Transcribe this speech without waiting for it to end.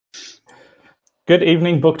Good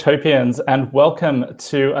evening, Booktopians, and welcome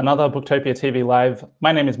to another Booktopia TV Live.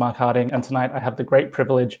 My name is Mark Harding, and tonight I have the great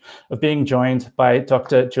privilege of being joined by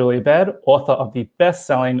Dr. Julia Baird, author of the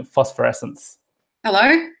best-selling Phosphorescence.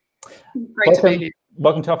 Hello, great to be here.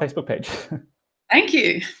 Welcome to our Facebook page. Thank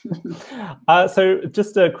you. So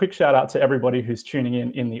just a quick shout out to everybody who's tuning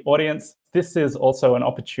in the audience. This is also an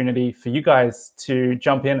opportunity for you guys to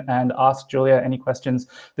jump in and ask Julia any questions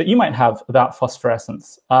that you might have about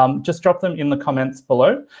phosphorescence. Just drop them in the comments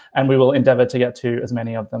below, and we will endeavor to get to as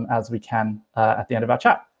many of them as we can at the end of our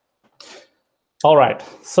chat. All right,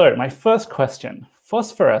 so my first question.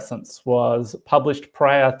 Phosphorescence was published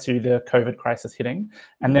prior to the COVID crisis hitting,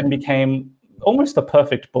 and then became almost the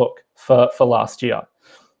perfect book for last year.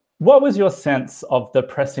 What was your sense of the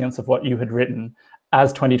prescience of what you had written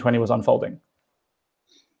as 2020 was unfolding?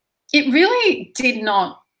 It really did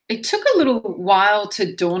not. It took a little while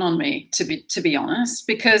to dawn on me, to be honest,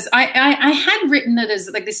 because I had written it as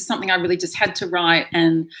like, this is something I really just had to write,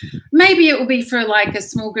 and maybe it will be for like a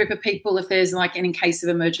small group of people if there's like an in case of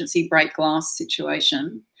emergency break glass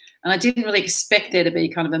situation. And I didn't really expect there to be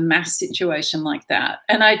kind of a mass situation like that.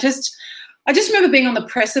 And I just remember being on the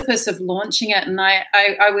precipice of launching it, and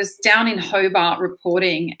I was down in Hobart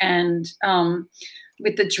reporting and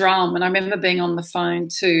with the drum, and I remember being on the phone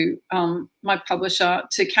to my publisher,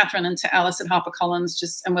 to Catherine and to Alice at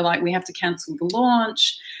HarperCollins, and we're like, we have to cancel the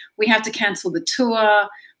launch, we have to cancel the tour,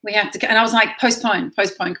 we have to, and I was like, postpone.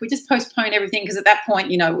 Can we just postpone everything? Because at that point,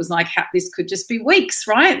 you know, it was like, this could just be weeks,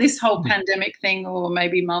 right? This whole pandemic thing, or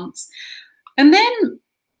maybe months. And then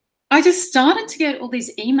I just started to get all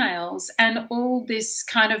these emails and all this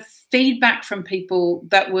kind of feedback from people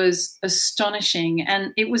that was astonishing.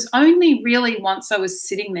 And it was only really once I was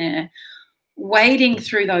sitting there wading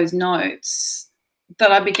through those notes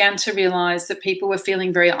that I began to realize that people were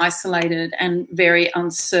feeling very isolated and very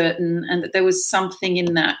uncertain, and that there was something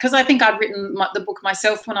in that. Because I think I'd written the book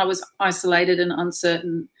myself when I was isolated and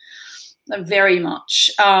uncertain, very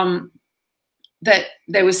much, that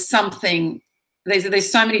there was something.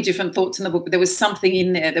 There's so many different thoughts in the book, but there was something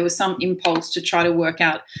in there. There was some impulse to try to work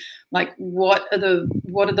out, like, what are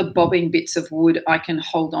the bobbing bits of wood I can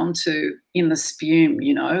hold on to in the spume,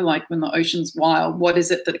 you know, like when the ocean's wild, what is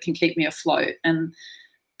it that can keep me afloat? And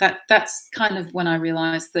that's kind of when I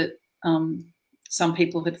realized that some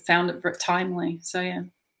people had found it timely. So, yeah.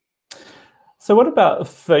 So what about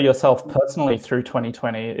for yourself personally through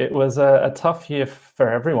 2020? It was a tough year for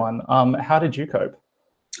everyone. How did you cope?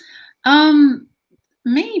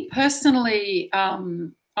 Me personally,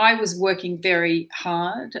 I was working very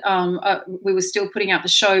hard. We were still putting out the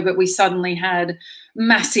show, but we suddenly had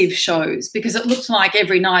massive shows because it looked like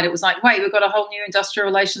every night it was like, wait, we've got a whole new industrial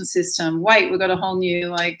relations system. Wait, we've got a whole new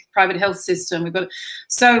like private health system.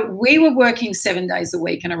 So we were working 7 days a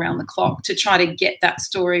week and around the clock to try to get that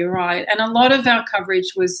story right. And a lot of our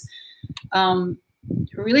coverage was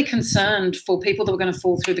really concerned for people that were going to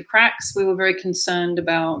fall through the cracks. We were very concerned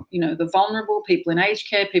about, you know, the vulnerable, people in aged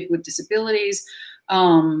care, people with disabilities,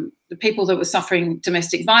 the people that were suffering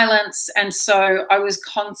domestic violence. And so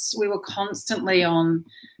we were constantly on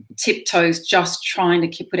tiptoes, just trying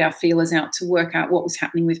to put our feelers out to work out what was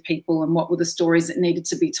happening with people and what were the stories that needed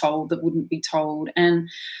to be told that wouldn't be told. And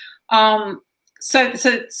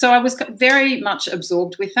So I was very much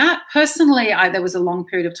absorbed with that. Personally, there was a long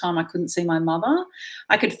period of time I couldn't see my mother.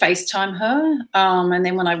 I could FaceTime her. And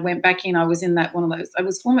then when I went back in, I was in that one of those, I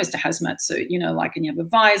was almost a hazmat suit, you know, like, and you have a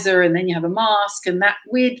visor and then you have a mask, and that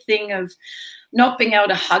weird thing of not being able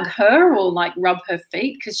to hug her or like rub her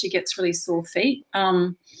feet because she gets really sore feet.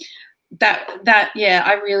 Yeah,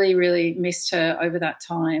 I really, really missed her over that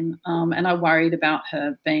time. And I worried about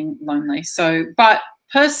her being lonely. But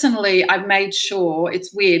personally, I've made sure,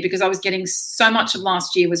 it's weird because I was getting so much of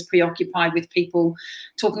last year was preoccupied with people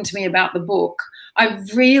talking to me about the book.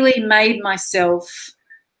 I've really made myself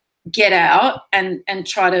get out and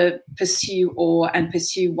try to pursue awe and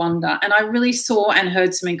pursue wonder. And I really saw and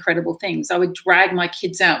heard some incredible things. I would drag my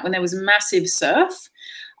kids out when there was massive surf.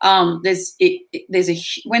 When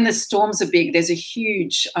the storms are big, there's a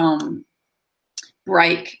huge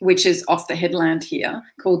break, which is off the headland here,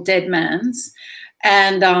 called Dead Man's.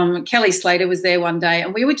 And Kelly Slater was there one day,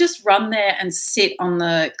 and we would just run there and sit on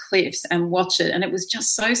the cliffs and watch it. And it was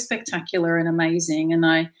just so spectacular and amazing. And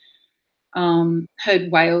I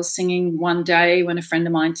heard whales singing one day when a friend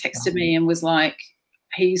of mine texted me and was like,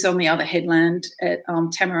 he's on the other headland at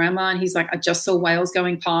Tamarama, and he's like, I just saw whales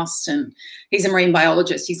going past, and he's a marine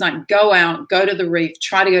biologist. He's like, go out, go to the reef,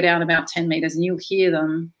 try to go down about 10 meters and you'll hear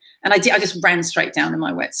them. And I just ran straight down in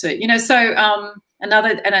my wetsuit, you know. So up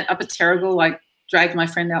at Terrigal, like, dragged my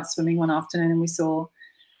friend out swimming one afternoon, and we saw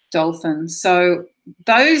dolphin. So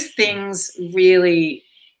those things really,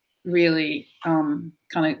 really kind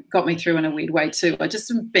of got me through in a weird way too. I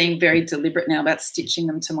just am being very deliberate now about stitching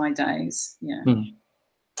them to my days. Yeah.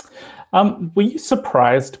 Were you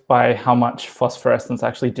surprised by how much phosphorescence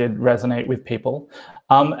actually did resonate with people?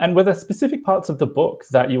 And were there specific parts of the book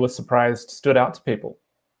that you were surprised stood out to people?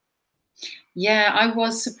 Yeah, I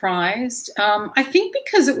was surprised. I think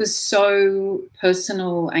because it was so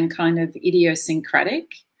personal and kind of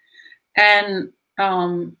idiosyncratic. And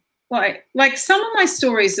like some of my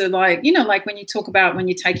stories are like, you know, like when you talk about when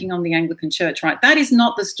you're taking on the Anglican Church, right? That is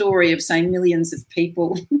not the story of, say, millions of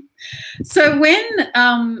people. So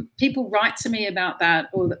when people write to me about that,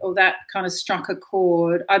 or that kind of struck a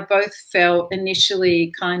chord, I both felt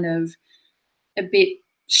initially kind of a bit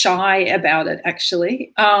shy about it,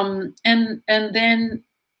 actually, and then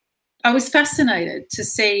I was fascinated to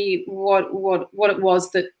see what it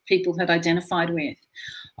was that people had identified with.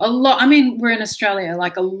 A lot. I mean, we're in Australia.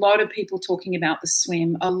 Like a lot of people talking about the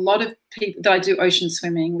swim. A lot of people that I do ocean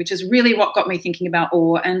swimming, which is really what got me thinking about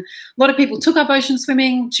awe. And a lot of people took up ocean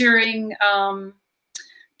swimming during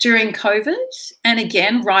COVID, and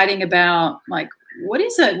again writing about like what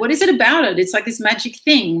is it? What is it about it? It's like this magic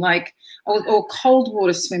thing, like or cold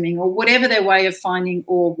water swimming, or whatever their way of finding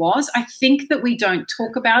awe was. I think that we don't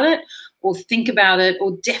talk about it or think about it,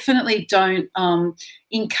 or definitely don't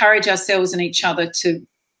encourage ourselves and each other to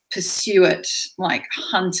pursue it, like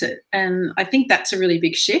hunt it. And I think that's a really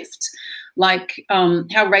big shift. Like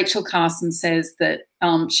how Rachel Carson says that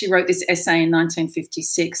she wrote this essay in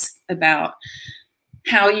 1956 about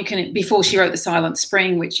how you can, before she wrote The Silent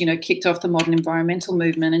Spring, which, you know, kicked off the modern environmental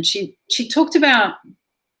movement. And she talked about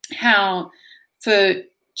how for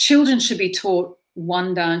children should be taught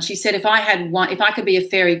wonder. And she said, if I could be a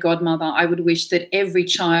fairy godmother, I would wish that every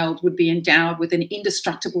child would be endowed with an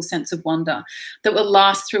indestructible sense of wonder that will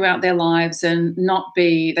last throughout their lives and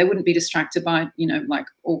they wouldn't be distracted by, you know, like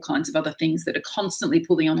all kinds of other things that are constantly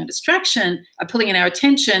pulling in our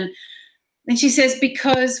attention. And she says,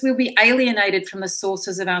 because we'll be alienated from the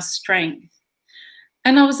sources of our strength.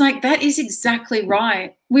 And I was like, that is exactly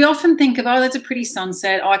right. We often think of, oh, that's a pretty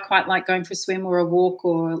sunset. Oh, I quite like going for a swim or a walk,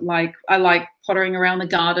 or like I like pottering around the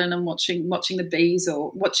garden and watching the bees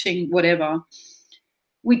or watching whatever.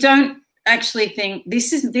 We don't actually think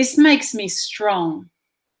this makes me strong.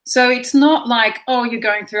 So it's not like, oh, you're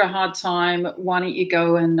going through a hard time. Why don't you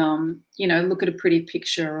go and you know, look at a pretty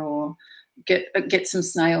picture, or get some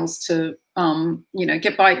snails to you know,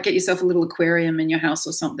 get yourself a little aquarium in your house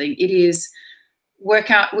or something. It is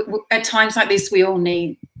work out. At times like this, we all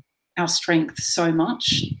need our strength so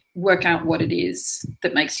much. Work out what it is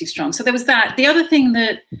that makes you strong. So there was that. The other thing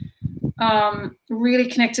that really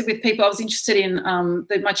connected with people, I was interested in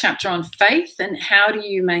my chapter on faith, and how do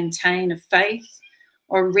you maintain a faith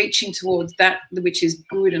or reaching towards that which is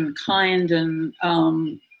good and kind, and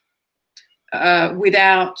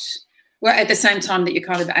without, well, at the same time that you're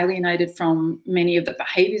kind of alienated from many of the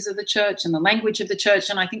behaviours of the church and the language of the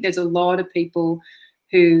church. And I think there's a lot of people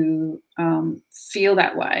who feel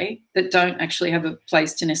that way, that don't actually have a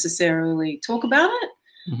place to necessarily talk about it,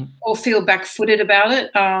 or feel back-footed about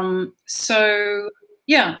it. So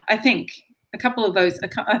yeah, I think a couple of those.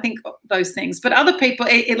 I think those things. But other people,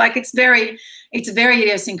 it's very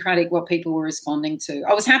idiosyncratic what people were responding to.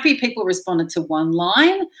 I was happy people responded to one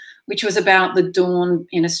line, which was about the dawn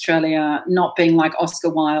in Australia not being like Oscar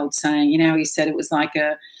Wilde saying, you know, he said it was like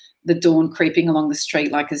the dawn creeping along the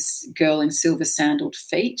street like a girl in silver sandaled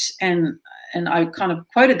feet. And I kind of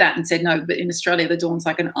quoted that and said, no, but in Australia, the dawn's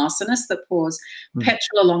like an arsonist that pours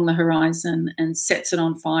petrol along the horizon and sets it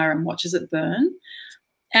on fire and watches it burn.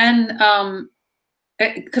 And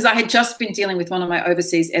because I had just been dealing with one of my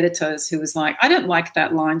overseas editors who was like, I don't like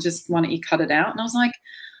that line, just why don't you cut it out? And I was like,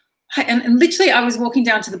 and literally I was walking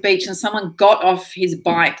down to the beach and someone got off his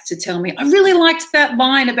bike to tell me, I really liked that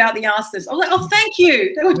line about the arsonist. I was like, oh, thank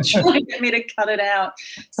you. They were trying to get me to cut it out.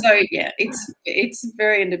 So yeah, it's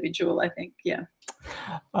very individual, I think. Yeah.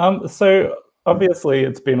 So obviously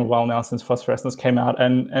it's been a while now since Phosphorescence came out,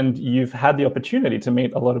 and you've had the opportunity to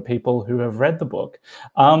meet a lot of people who have read the book.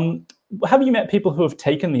 Have you met people who have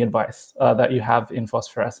taken the advice that you have in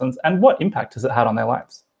Phosphorescence, and what impact has it had on their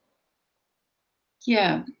lives?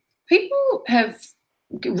 Yeah. People have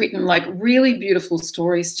written like really beautiful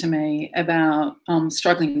stories to me about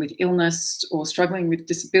struggling with illness, or struggling with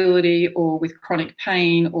disability, or with chronic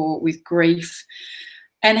pain, or with grief,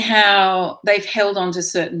 and how they've held on to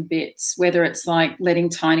certain bits, whether it's like letting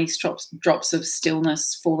tiny drops of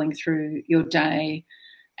stillness falling through your day.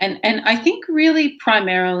 And I think really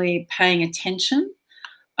primarily paying attention.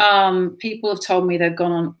 People have told me they've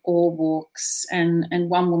gone on all walks, and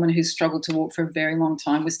one woman who's struggled to walk for a very long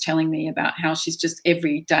time was telling me about how she's just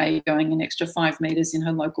every day going an extra 5 meters in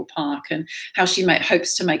her local park, and how she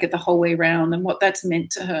hopes to make it the whole way around, and what that's meant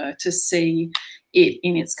to her to see it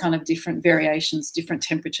in its kind of different variations, different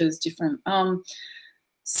temperatures, different.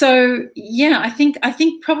 So yeah, I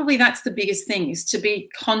think probably that's the biggest thing, is to be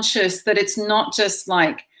conscious that it's not just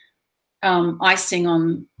like icing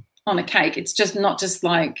on a cake. It's just not just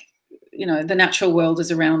like, you know, the natural world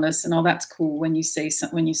is around us and, oh, that's cool when you see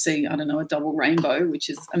I don't know, a double rainbow, which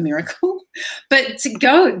is a miracle. But to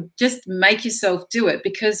go, just make yourself do it,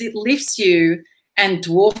 because it lifts you and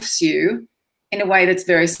dwarfs you in a way that's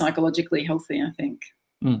very psychologically healthy, I think.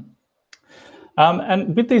 Mm.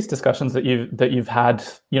 And with these discussions that you've had,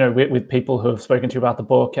 you know, with people who have spoken to you about the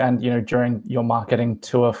book, and, you know, during your marketing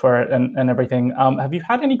tour for it and everything, have you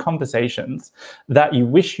had any conversations that you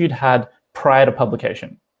wish you'd had prior to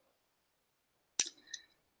publication?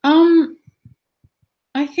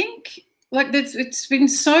 I think, like, it's been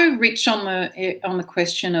so rich on the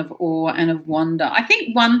question of awe and of wonder. I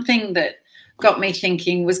think one thing that got me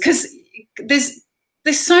thinking was, because there's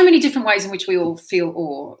so many different ways in which we all feel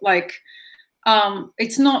awe. Like,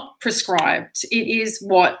 it's not prescribed. It is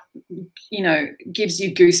what, you know, gives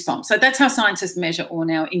you goosebumps. So that's how scientists measure awe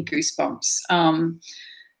now, in goosebumps.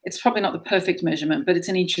 It's probably not the perfect measurement, but it's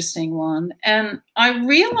an interesting one. And I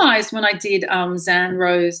realized when I did Zan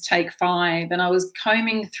Rose Take 5, and I was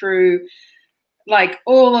combing through like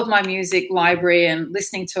all of my music library and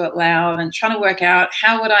listening to it loud and trying to work out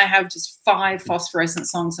how would I have just 5 phosphorescent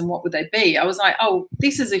songs and what would they be. I was like, oh,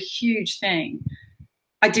 this is a huge thing.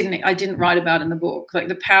 I didn't write about in the book, like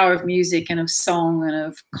the power of music and of song and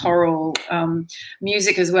of choral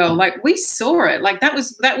music as well. Like, we saw it, like that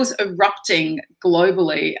was erupting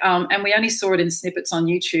globally, and we only saw it in snippets on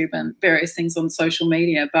YouTube and various things on social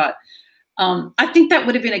media. But I think that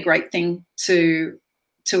would have been a great thing to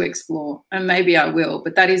explore, and maybe I will.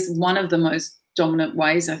 But that is one of the most dominant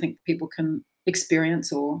ways I think people can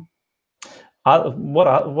experience awe. What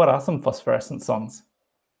are some phosphorescent songs?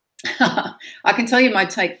 I can tell you my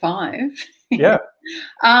Take 5. Yeah.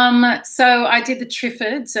 So I did the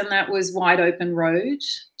Triffids, and that was Wide Open Road.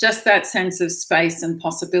 Just that sense of space and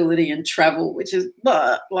possibility and travel, which is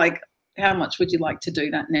like, how much would you like to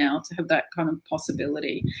do that now, to have that kind of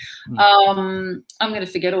possibility? I'm going to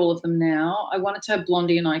forget all of them now. I wanted to have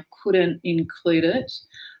Blondie and I couldn't include it.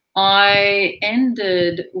 I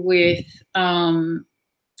ended with One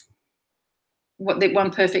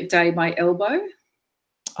Perfect Day by Elbow.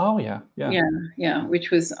 Oh yeah. Which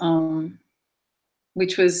was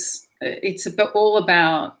it's all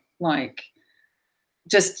about, like,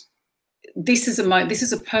 just this is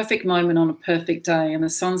a perfect moment on a perfect day, and the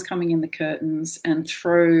sun's coming in the curtains, and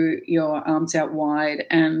throw your arms out wide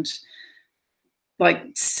and, like,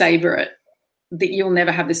 savor it, that you'll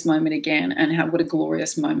never have this moment again, and what a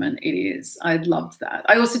glorious moment it is. I loved that.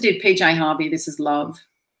 I also did PJ Harvey, This Is Love.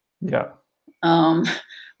 Yeah.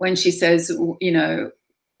 When she says, you know,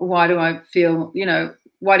 why do I feel, you know,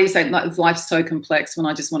 why do you say life's so complex when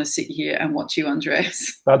I just want to sit here and watch you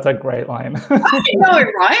undress? That's a great line. I know,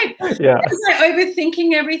 right? Yeah. It's like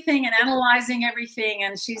overthinking everything and analyzing everything.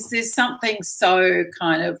 And there's something so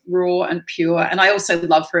kind of raw and pure. And I also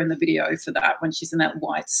love her in the video for that, when she's in that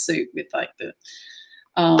white suit with like the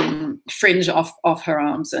fringe off her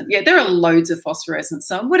arms. And yeah, there are loads of phosphorescent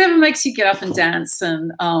songs. Whatever makes you get up and dance,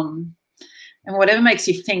 and whatever makes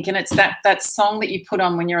you think. And it's that song that you put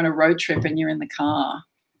on when you're on a road trip and you're in the car,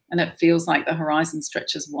 and it feels like the horizon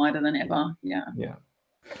stretches wider than ever. Yeah. Yeah.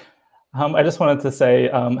 I just wanted to say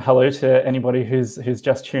hello to anybody who's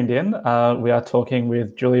just tuned in. We are talking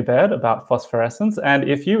with Julia Baird about phosphorescence. And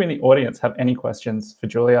if you in the audience have any questions for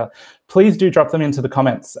Julia, please do drop them into the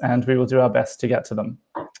comments, and we will do our best to get to them.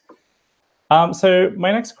 So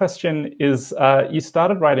my next question is, you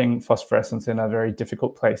started writing phosphorescence in a very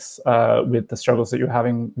difficult place with the struggles that you're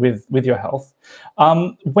having with your health.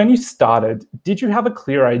 When you started, did you have a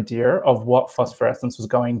clear idea of what phosphorescence was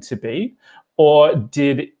going to be, or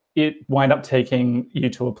did it wind up taking you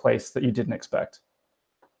to a place that you didn't expect?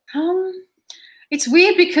 It's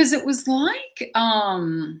weird, because it was like,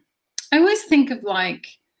 I always think of like,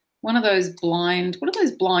 what are those blind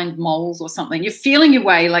moles or something? You're feeling your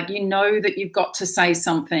way, like, you know that you've got to say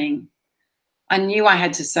something. I knew I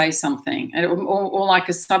had to say something, or like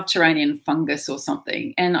a subterranean fungus or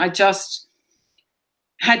something. And I just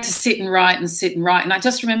had to sit and write and sit and write. And I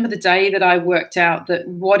just remember the day that I worked out that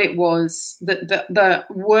what it was, that the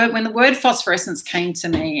word, when the word phosphorescence came to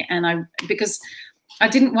me, and because I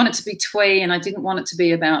didn't want it to be twee, and I didn't want it to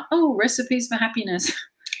be about, oh, recipes for happiness.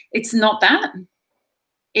 It's not that.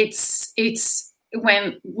 it's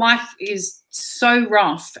when life is so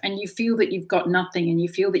rough and you feel that you've got nothing and you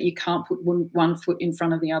feel that you can't put one foot in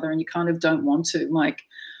front of the other and you kind of don't want to, like,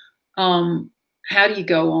 how do you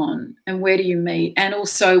go on and where do you meet? And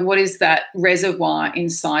also, what is that reservoir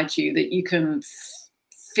inside you that you can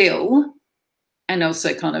fill and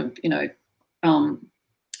also kind of, you know,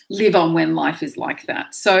 live on when life is like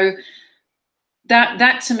that? So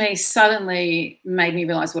that to me suddenly made me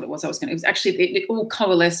realize what it was I was going to. It was actually, it all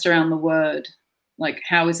coalesced around the word, like,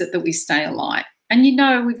 how is it that we stay alight? And, you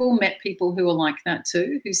know, we've all met people who are like that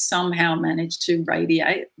too, who somehow manage to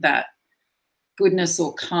radiate that goodness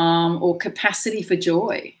or calm or capacity for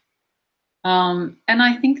joy. And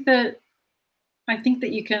I think that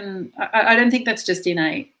you can, I don't think that's just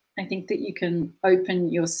innate. I think that you can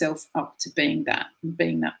open yourself up to being that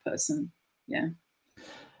person. Yeah.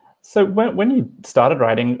 So when you started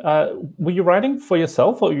writing, were you writing for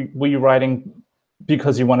yourself, or were you writing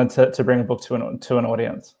because you wanted to bring a book to an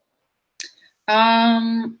audience?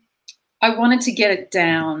 I wanted to get it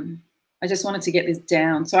down. I just wanted to get this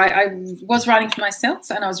down. So I was writing for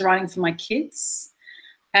myself and I was writing for my kids.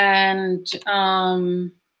 And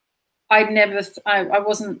I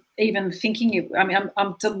wasn't even thinking, I mean,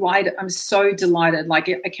 I'm delighted. I'm so delighted. Like,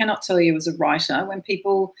 I cannot tell you as a writer, when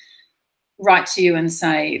people write to you and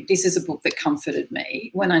say, this is a book that comforted me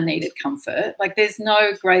when I needed comfort. Like, there's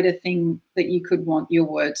no greater thing that you could want your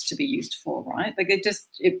words to be used for, right? Like,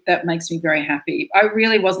 that makes me very happy. I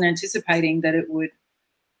really wasn't anticipating that it would,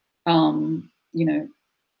 you know,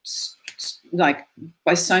 like,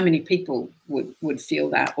 by so many people would feel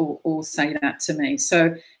that or say that to me.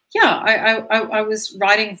 So yeah, I was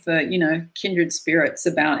writing for, you know, kindred spirits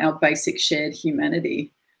about our basic shared humanity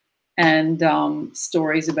and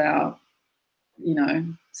stories about, you know,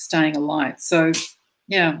 staying alight. So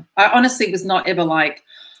yeah, I honestly was not ever like,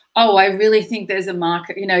 oh, I really think there's a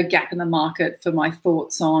market, you know, gap in the market for my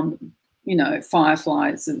thoughts on, you know,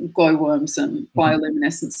 fireflies and glowworms and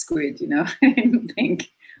bioluminescent squid. You know, I didn't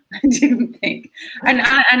think,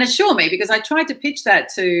 and assure me, because I tried to pitch that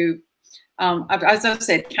to, as I've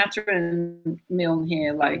said, Catherine Milne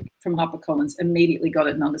here, like from HarperCollins, immediately got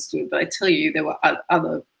it and understood. But I tell you, there were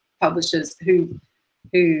other publishers who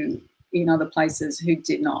in other places who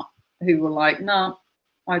did not, who were like, no,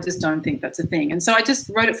 I just don't think that's a thing. And so I just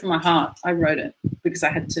wrote it from my heart. I wrote it because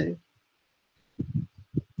I had to.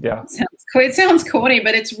 Yeah. It sounds corny,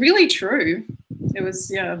 but it's really true. It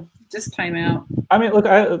was, yeah, just came out. I mean, look,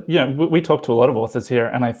 we talk to a lot of authors here,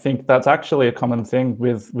 and I think that's actually a common thing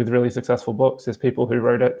with really successful books, is people who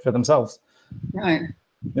wrote it for themselves. Right.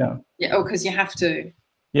 Yeah. Yeah. Oh, because you have to.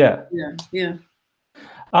 Yeah. Yeah.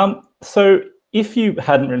 Yeah. So if you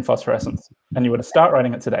hadn't written Phosphorescence and you were to start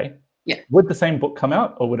writing it today, yeah, would the same book come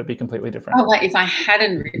out, or would it be completely different? Oh, like if I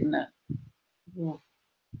hadn't written it. Yeah.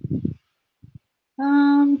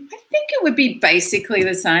 I think it would be basically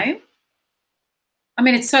the same. I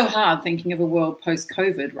mean, it's so hard thinking of a world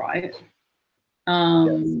post-COVID, right?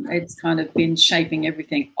 It's kind of been shaping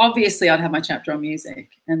everything. Obviously, I'd have my chapter on music,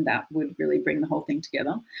 and that would really bring the whole thing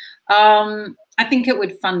together. I think it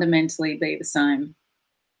would fundamentally be the same.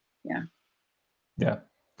 Yeah. Yeah.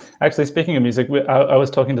 Actually, speaking of music, I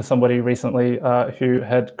was talking to somebody recently who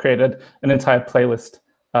had created an entire playlist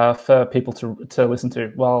for people to listen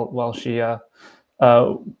to while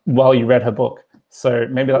you read her book. So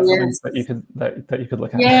maybe that's something that you could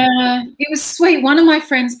look at. Yeah, it was sweet. One of my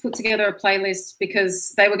friends put together a playlist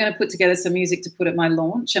because they were going to put together some music to put at my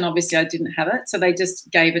launch, and obviously I didn't have it, so they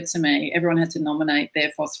just gave it to me. Everyone had to nominate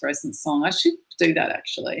their Phosphorescence song. I should do that,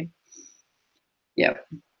 actually. Yeah.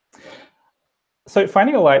 So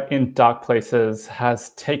finding a light in dark places has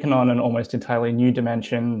taken on an almost entirely new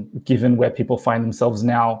dimension, given where people find themselves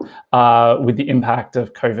now, with the impact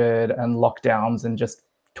of COVID and lockdowns and just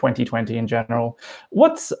 2020 in general.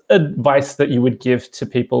 What's advice that you would give to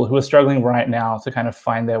people who are struggling right now to kind of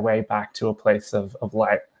find their way back to a place of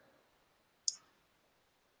light?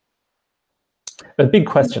 A big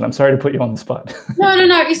question. I'm sorry to put you on the spot. No.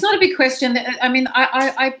 It's not a big question. I mean,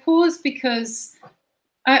 I pause because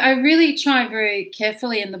I really try very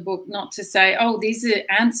carefully in the book not to say, oh, these are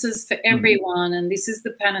answers for everyone and this is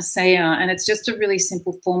the panacea and it's just a really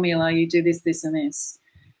simple formula. You do this, this, and this.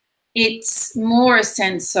 It's more a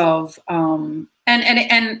sense of,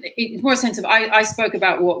 it's more a sense of, I spoke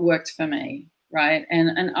about what worked for me, right?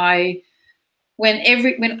 And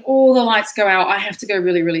when all the lights go out, I have to go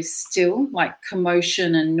really, really still, like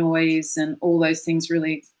commotion and noise and all those things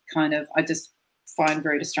really kind of, I just find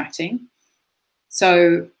very distracting.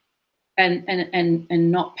 So, and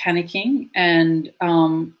not panicking. And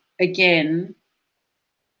again,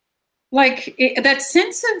 that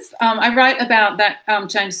sense of, I write about that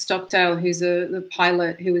James Stockdale, who's the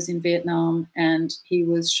pilot who was in Vietnam, and he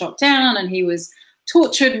was shot down and he was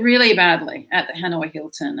tortured really badly at the Hanoi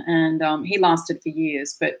Hilton, and he lasted for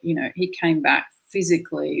years, but you know, he came back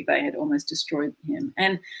physically. They had almost destroyed him,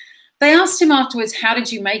 and they asked him afterwards, how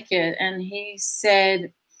did you make it? And he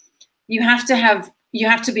said, you have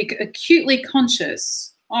to be acutely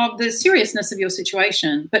conscious of the seriousness of your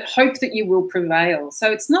situation, but hope that you will prevail.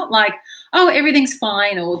 So it's not like, oh, everything's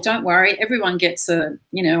fine, or don't worry, everyone gets a,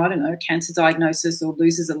 you know, I don't know, cancer diagnosis or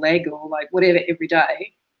loses a leg or like whatever every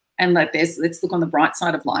day. And like let's look on the bright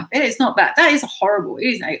side of life. It is not that. That is horrible. It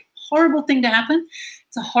is a horrible thing to happen.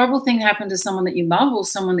 It's a horrible thing to happen to someone that you love or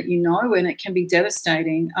someone that you know, and it can be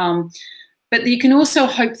devastating. But you can also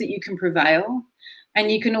hope that you can prevail,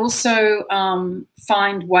 and you can also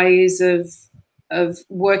find ways of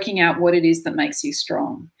working out what it is that makes you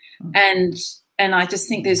strong. And I just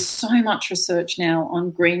think there's so much research now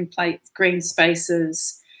on green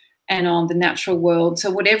spaces and on the natural world.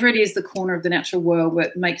 So whatever it is, the corner of the natural world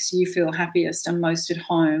that makes you feel happiest and most at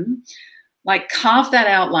home, like carve that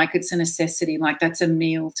out like it's a necessity, like that's a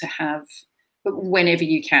meal to have whenever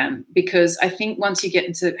you can. Because I think once you get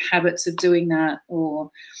into habits of doing that, or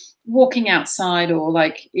walking outside, or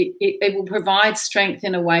like it will provide strength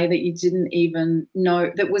in a way that you didn't even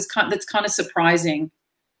know, that's kind of surprising.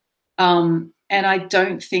 And I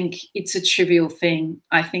don't think it's a trivial thing.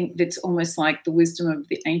 I think that's almost like the wisdom of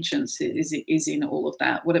the ancients is in all of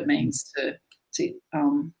that, what it means to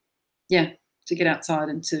get outside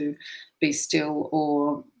and to be still,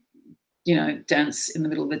 or, you know, dance in the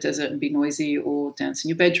middle of the desert and be noisy, or dance in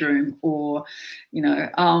your bedroom, or, you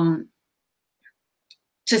know,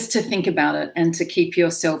 just to think about it and to keep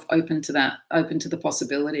yourself open to that, open to the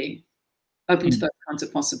possibility, open to those kinds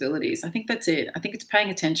of possibilities. I think that's it. I think it's paying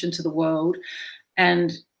attention to the world.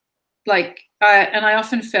 And like, I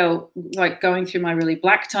often felt like going through my really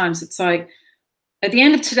black times, it's like at the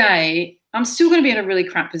end of today, I'm still going to be in a really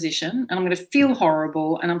crap position, and I'm going to feel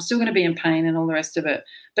horrible, and I'm still going to be in pain and all the rest of it.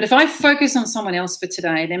 But if I focus on someone else for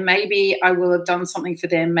today, then maybe I will have done something for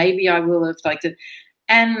them. Maybe I will have liked it.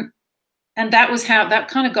 And that was how that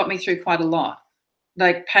kind of got me through quite a lot,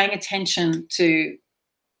 like paying attention to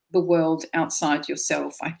the world outside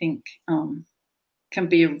yourself, I think can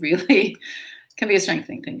be a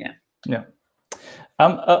strengthening thing. Yeah. Yeah.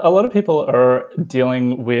 A lot of people are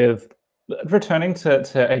dealing with returning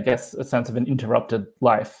to, I guess, a sense of an interrupted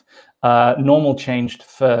life. Normal changed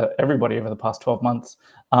for everybody over the past 12 months.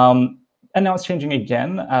 And now it's changing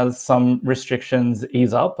again as some restrictions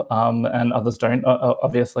ease up and others don't,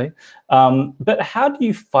 obviously. But how do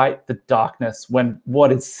you fight the darkness when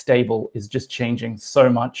what is stable is just changing so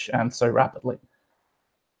much and so rapidly?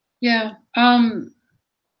 Yeah.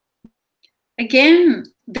 Again,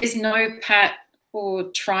 there's no pat or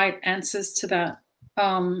trite answers to that.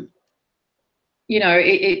 You know,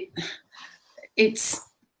 it's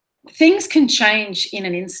things can change in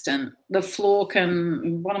an instant. The floor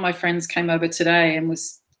can. One of my friends came over today and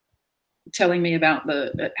was telling me about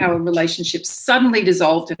how a relationship suddenly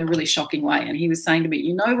dissolved in a really shocking way. And he was saying to me,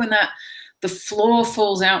 you know, when the floor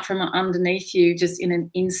falls out from underneath you just in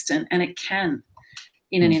an instant, and it can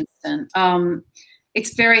in an instant.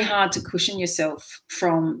 It's very hard to cushion yourself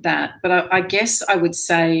from that. But I guess I would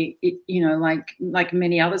say, you know, like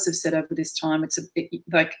many others have said over this time, it's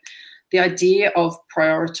like the idea of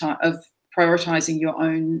prioritizing your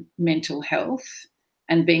own mental health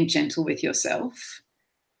and being gentle with yourself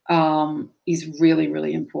is really,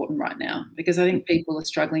 really important right now, because I think people are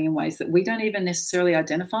struggling in ways that we don't even necessarily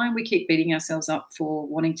identify, and we keep beating ourselves up for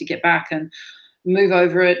wanting to get back and move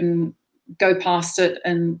over it and go past it.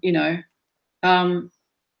 And, you know,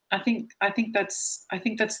 I think that's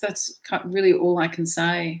really all I can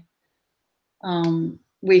say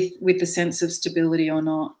with the sense of stability or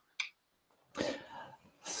not.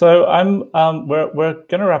 So we're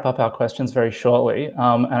going to wrap up our questions very shortly,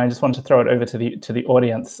 and I just want to throw it over to the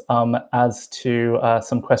audience as to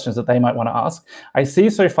some questions that they might want to ask. I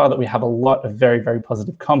see so far that we have a lot of very, very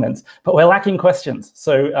positive comments, but we're lacking questions.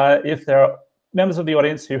 So if there are members of the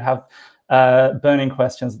audience who have burning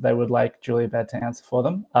questions that they would like Julia Baird to answer for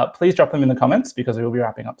them, please drop them in the comments, because we will be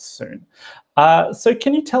wrapping up soon. So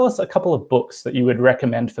can you tell us a couple of books that you would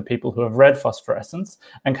recommend for people who have read Phosphorescence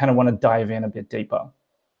and kind of want to dive in a bit deeper?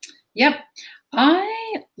 Yep.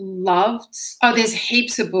 I loved, there's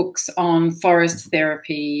heaps of books on forest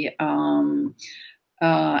therapy and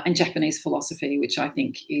Japanese philosophy, which I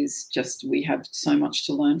think is just, we have so much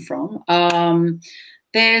to learn from.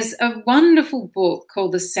 There's a wonderful book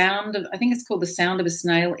called I think it's called The Sound of a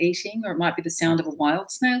Snail Eating, or it might be The Sound of a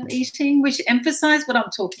Wild Snail Eating, which emphasize what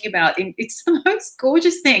I'm talking about. It's the most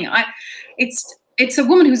gorgeous thing. It's a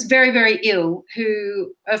woman who's very, very ill,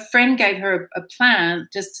 who a friend gave her a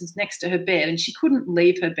plant just next to her bed, and she couldn't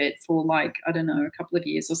leave her bed for, like, I don't know, a couple of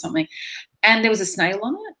years or something. And there was a snail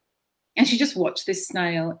on it, and she just watched this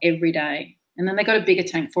snail every day. And then they got a bigger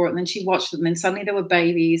tank for it, and then she watched it, and then suddenly there were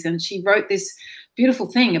babies, and she wrote this beautiful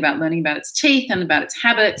thing about learning about its teeth and about its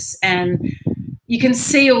habits, and you can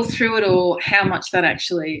see all through it all how much that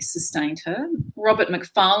actually sustained her. Robert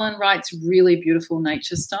McFarlane writes really beautiful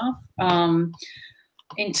nature stuff.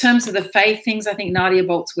 In terms of the faith things, I think Nadia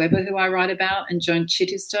Boltz-Weber, who I write about, and Joan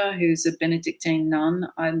Chittister, who's a Benedictine nun.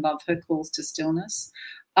 I love her calls to stillness.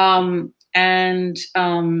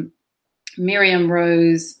 Miriam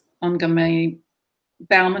Rose Ongame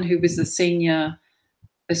Bauman, who was the senior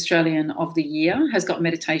Australian of the Year, has got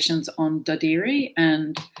meditations on Dodiri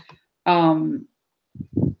and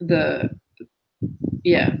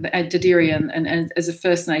Dodiri and as a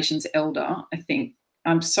First Nations elder, I think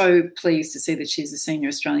I'm so pleased to see that she's a senior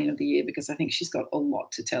Australian of the Year, because I think she's got a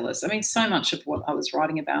lot to tell us. I mean, so much of what I was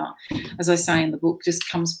writing about, as I say in the book, just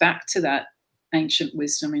comes back to that ancient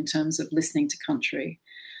wisdom in terms of listening to country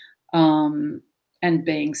and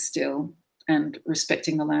being still and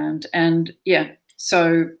respecting the land. And yeah,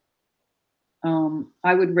 so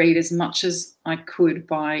I would read as much as I could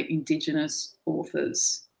by Indigenous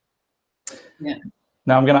authors. Yeah.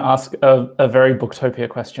 Now I'm going to ask a very Booktopia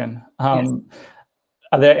question. Yes.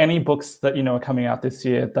 Are there any books that you know are coming out this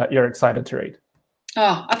year that you're excited to read?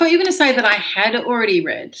 Oh, I thought you were going to say that I had already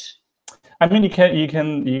read. I mean, you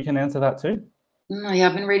can answer that too. Yeah,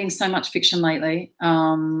 I've been reading so much fiction lately,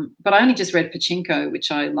 but I only just read Pachinko,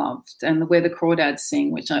 which I loved, and Where the Crawdads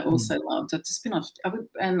Sing, which I also loved. I've just been off,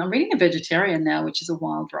 and I'm reading A Vegetarian now, which is a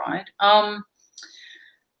wild ride.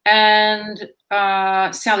 And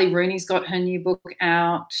Sally Rooney's got her new book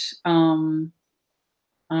out, and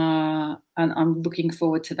I'm looking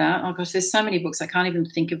forward to that. Oh gosh, there's so many books I can't even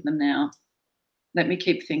think of them now. Let me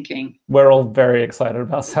keep thinking. We're all very excited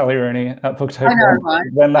about Sally Rooney at Booktopia. I know, right?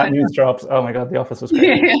 When that news drops, oh my God, The Office was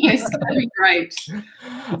great. Yeah, it's going to be great.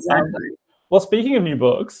 Exactly. Well, speaking of new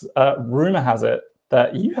books, rumor has it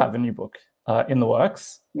that you have a new book in the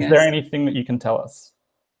works. Yes. Is there anything that you can tell us?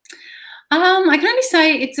 I can only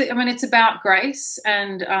say it's about grace,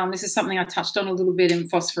 and this is something I touched on a little bit in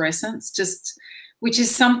Phosphorescence, which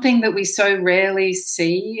is something that we so rarely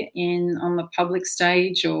see on the public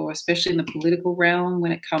stage, or especially in the political realm,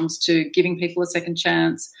 when it comes to giving people a second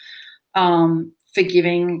chance,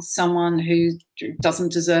 forgiving someone who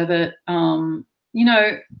doesn't deserve it. You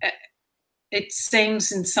know, it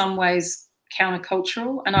seems in some ways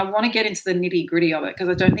countercultural, and I want to get into the nitty-gritty of it because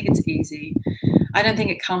I don't think it's easy. I don't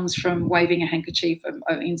think it comes from waving a handkerchief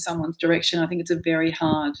in someone's direction. I think it's a very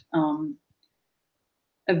hard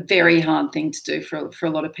thing to do for a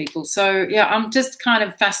lot of people. So yeah, I'm just kind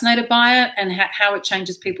of fascinated by it, and how it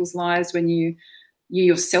changes people's lives when you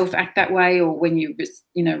yourself act that way, or when you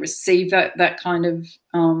receive that kind of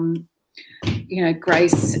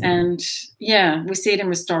grace. And yeah, we see it in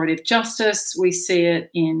restorative justice. We see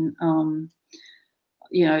it in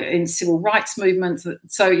in civil rights movements.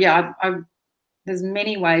 So yeah, there's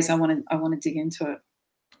many ways I want to dig into it.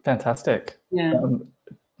 Fantastic. Yeah.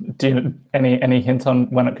 Do you any hint on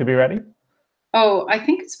when it could be ready? Oh, I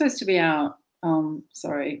think it's supposed to be out.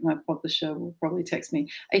 Sorry, my publisher will probably text me.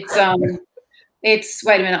 It's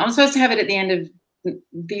wait a minute. I'm supposed to have it at the end of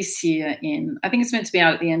this year. I think it's meant to be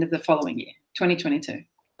out at the end of the following year, 2022.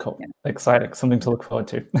 Cool. Yeah. Exciting. Something to look forward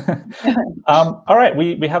to. All right.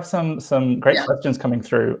 We have some great questions coming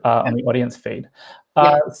through on the audience feed.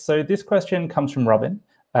 So this question comes from Robin.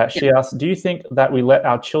 She asks, do you think that we let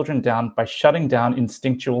our children down by shutting down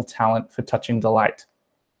instinctual talent for touching delight?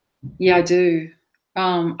 Yeah, I do.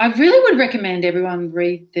 I really would recommend everyone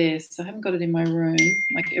read this. I haven't got it in my room,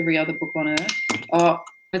 like every other book on earth. Oh,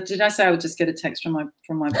 did I say I would just get a text from my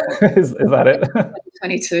book? Is that it?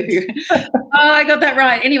 22. Oh, I got that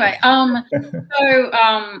right. Anyway,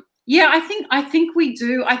 yeah, I think we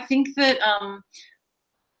do. I think that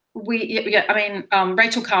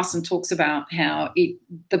Rachel Carson talks about how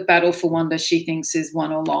the battle for wonder she thinks is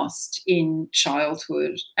won or lost in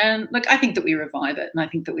childhood, and look, I think that we revive it, and I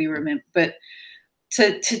think that we remember. But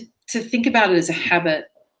to think about it as a habit,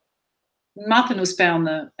 Martha Nussbaum,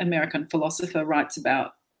 the American philosopher, writes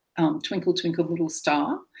about Twinkle, Twinkle, Little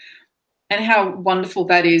Star, and how wonderful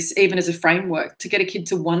that is, even as a framework, to get a kid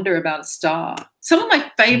to wonder about a star Some of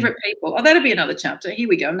my favorite people, oh, that'll be another chapter. Here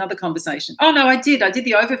we go, another conversation. Oh, no, I did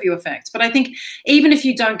the overview effect. But I think even if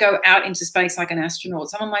you don't go out into space like an astronaut,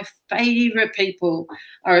 some of my favorite people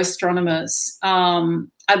are astronomers.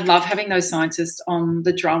 I love having those scientists on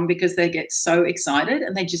the drum because they get so excited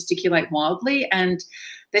and they gesticulate wildly. And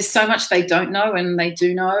there's so much they don't know and they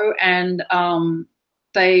do know. And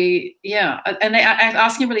they are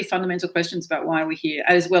asking really fundamental questions about why we're here,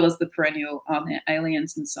 as well as the perennial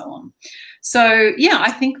aliens and so on. So yeah,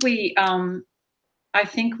 I think we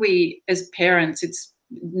as parents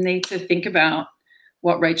need to think about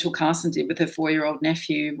what Rachel Carson did with her 4-year-old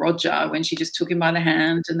nephew Roger, when she just took him by the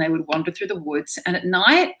hand and they would wander through the woods, and at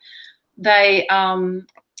night they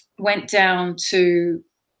went down to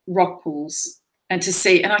rock pools and to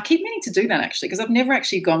see, and I keep meaning to do that actually, because I've never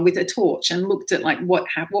actually gone with a torch and looked at like what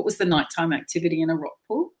was the nighttime activity in a rock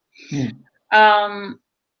pool. And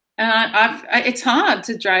it's hard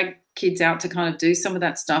to drag kids out to kind of do some of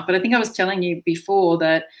that stuff. But I think I was telling you before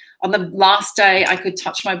that on the last day I could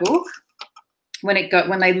touch my book when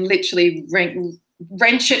they literally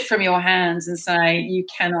wrench it from your hands and say, you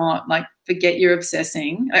cannot, like, forget you're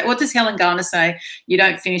obsessing. Like, what does Helen Garner say? You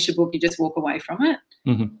don't finish a book, you just walk away from it.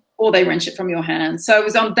 Or they wrench it from your hand. So it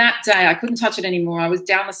was on that day, I couldn't touch it anymore. I was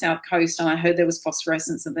down the south coast and I heard there was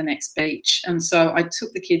phosphorescence at the next beach. And so I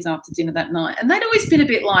took the kids after dinner that night. And they'd always been a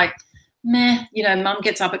bit like, meh, you know, mum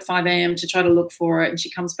gets up at 5 a.m. to try to look for it and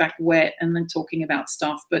she comes back wet and then talking about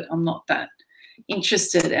stuff, but I'm not that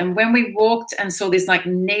interested. And when we walked and saw this like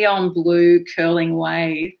neon blue curling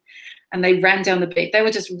wave and they ran down the beach, they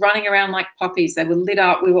were just running around like puppies. They were lit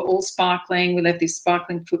up. We were all sparkling. We left these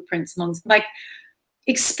sparkling footprints along, like,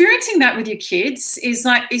 experiencing that with your kids is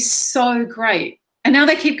so great. And now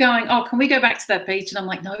they keep going, oh, can we go back to that beach? And I'm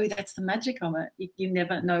like, no, that's the magic of it. You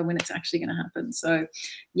never know when it's actually going to happen. So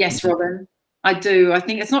yes, Robin, I do. I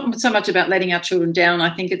think it's not so much about letting our children down.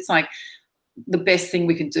 I think it's like the best thing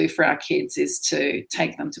we can do for our kids is to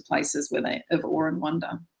take them to places where they of awe and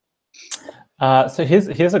wonder. So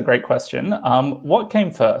here's a great question. What came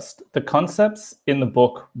first, the concepts in the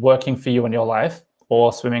book working for you in your life,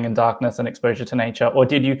 or swimming in darkness and exposure to nature? Or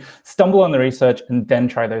did you stumble on the research and then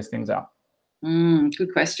try those things out?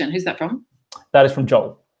 Good question. Who's that from? That is from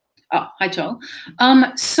Joel. Oh, hi, Joel.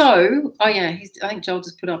 I think Joel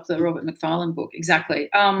just put up the Robert McFarlane book. Exactly.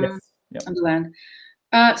 Yes. Yep. Underland.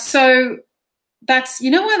 So that's,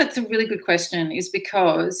 you know why that's a really good question, is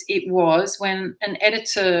because it was when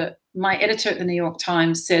my editor at the New York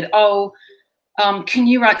Times said, can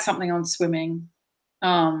you write something on swimming?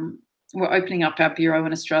 We're opening up our bureau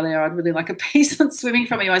in Australia. I'd really like a piece on swimming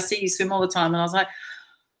from you. I see you swim all the time. And I was like,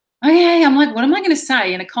 oh, yeah. I'm like, what am I going to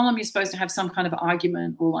say? In a column, you're supposed to have some kind of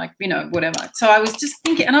argument or like, you know, whatever. So I was just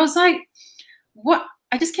thinking, and I was like, what?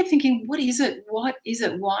 I just kept thinking, what is it? What is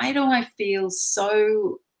it? Why do I feel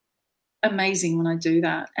so amazing when I do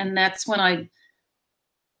that? And that's when I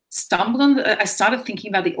started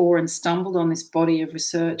thinking about the awe and stumbled on this body of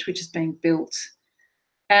research which is being built.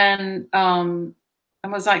 And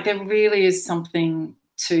was like, there really is something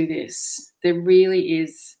to this. There really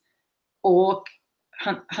is awe.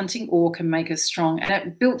 Hunting awe can make us strong. And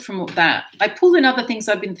it built from that. I pulled in other things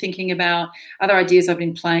I've been thinking about, other ideas I've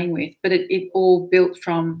been playing with, but it all built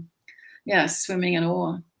from, swimming and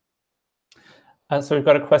awe. So we've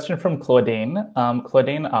got a question from Claudine.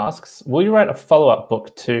 Claudine asks, will you write a follow-up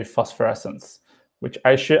book to Phosphorescence, which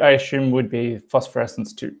I assume would be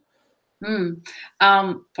Phosphorescence 2?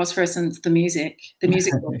 Phosphorescence, the music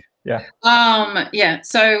book.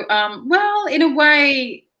 So well, in a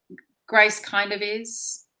way, Grace kind of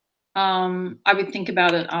is. I would think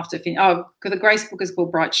about it after because the Grace book is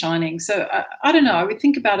called Bright Shining. So I don't know. I would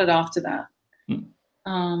think about it after that.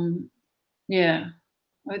 I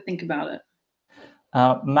would think about it.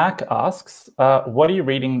 Mac asks, what are you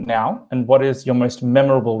reading now, and what is your most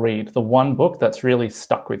memorable read? The one book that's really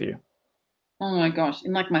stuck with you? Oh my gosh,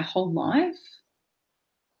 in like my whole life?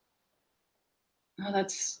 Oh,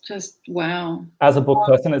 that's just wow. As a book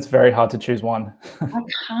person, it's very hard to choose one. I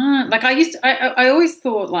can't. Like I always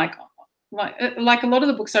thought like a lot of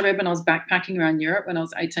the books I read when I was backpacking around Europe when I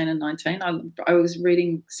was 18 and 19, I was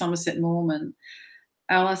reading Somerset Maugham and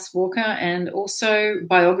Alice Walker, and also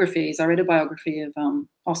biographies. I read a biography of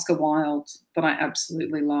Oscar Wilde that I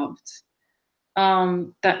absolutely loved.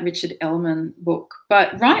 That Richard Ellerman book.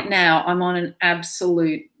 But right now I'm on an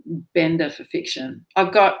absolute bender for fiction.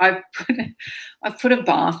 I've put a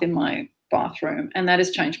bath in my bathroom, and that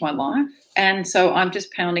has changed my life. And so I'm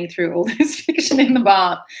just pounding through all this fiction in the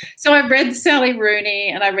bath. So I read Sally Rooney,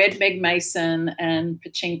 and I read Meg Mason and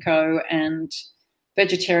Pachinko and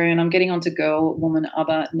Vegetarian. I'm getting onto Girl, Woman,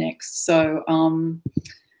 Other next. So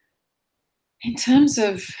In terms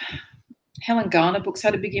of Helen Garner books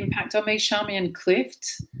had a big impact on me, Charmian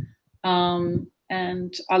Clift.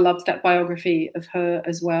 And I loved that biography of her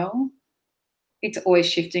as well. It's always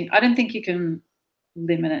shifting. I don't think you can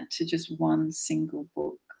limit it to just one single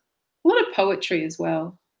book. A lot of poetry as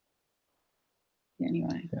well.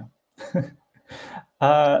 Anyway.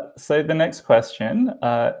 Yeah. So the next question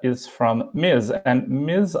is from Ms. And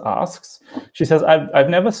Ms. asks, she says, I've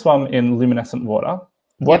never swum in luminescent water.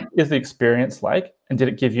 What is the experience like? And did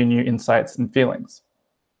it give you new insights and feelings?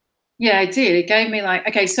 Yeah, it did. It gave me like,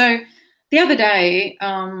 okay, so the other day,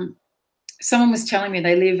 someone was telling me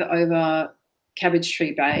they live over Cabbage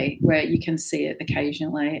Tree Bay, where you can see it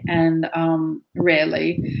occasionally and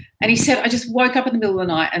rarely. And he said, I just woke up in the middle of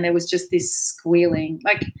the night and there was just this squealing,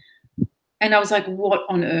 like, and I was like, what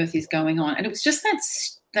on earth is going on? And it was just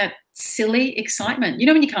that silly excitement. You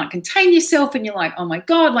know, when you can't contain yourself and you're like, oh my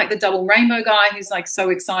God, like the double rainbow guy who's like so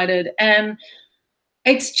excited. And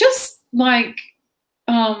it's just like,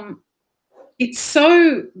 it's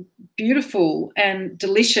so beautiful and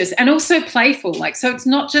delicious and also playful. Like, so it's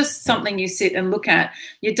not just something you sit and look at.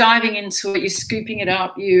 You're diving into it, you're scooping it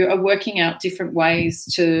up, you are working out different ways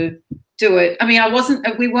to do it. I mean,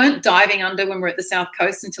 we weren't diving under when we're at the South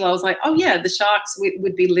Coast until I was like, oh yeah, the sharks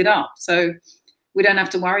would be lit up. So we don't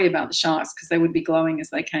have to worry about the sharks because they would be glowing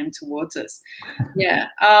as they came towards us. Yeah.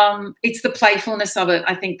 It's the playfulness of it,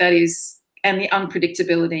 I think, that is, and the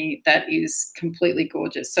unpredictability that is completely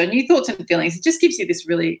gorgeous. So new thoughts and feelings, it just gives you this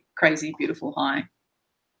really crazy, beautiful high.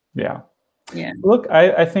 Yeah. Yeah. Look,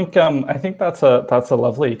 I think that's a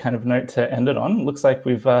lovely kind of note to end it on. Looks like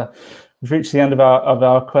we've reached the end of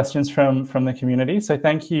our questions from the community. So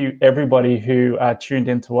thank you everybody who tuned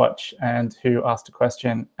in to watch and who asked a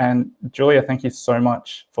question. And Julia, thank you so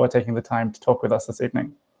much for taking the time to talk with us this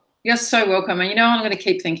evening. You're so welcome. And you know, I'm going to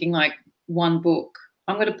keep thinking like one book.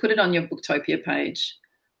 I'm going to put it on your Booktopia page.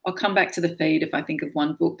 I'll come back to the feed if I think of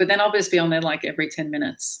one book, but then I'll just be on there like every 10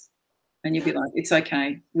 minutes and you'll be like, it's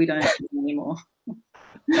okay. We don't have to do anymore.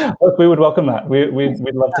 Look, we would welcome that. We'd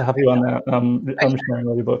love to have you on there. I'm sharing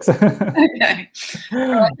all your books. Okay.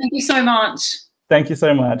 All right, thank you so much. Thank you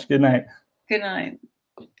so much. Good night. Good night.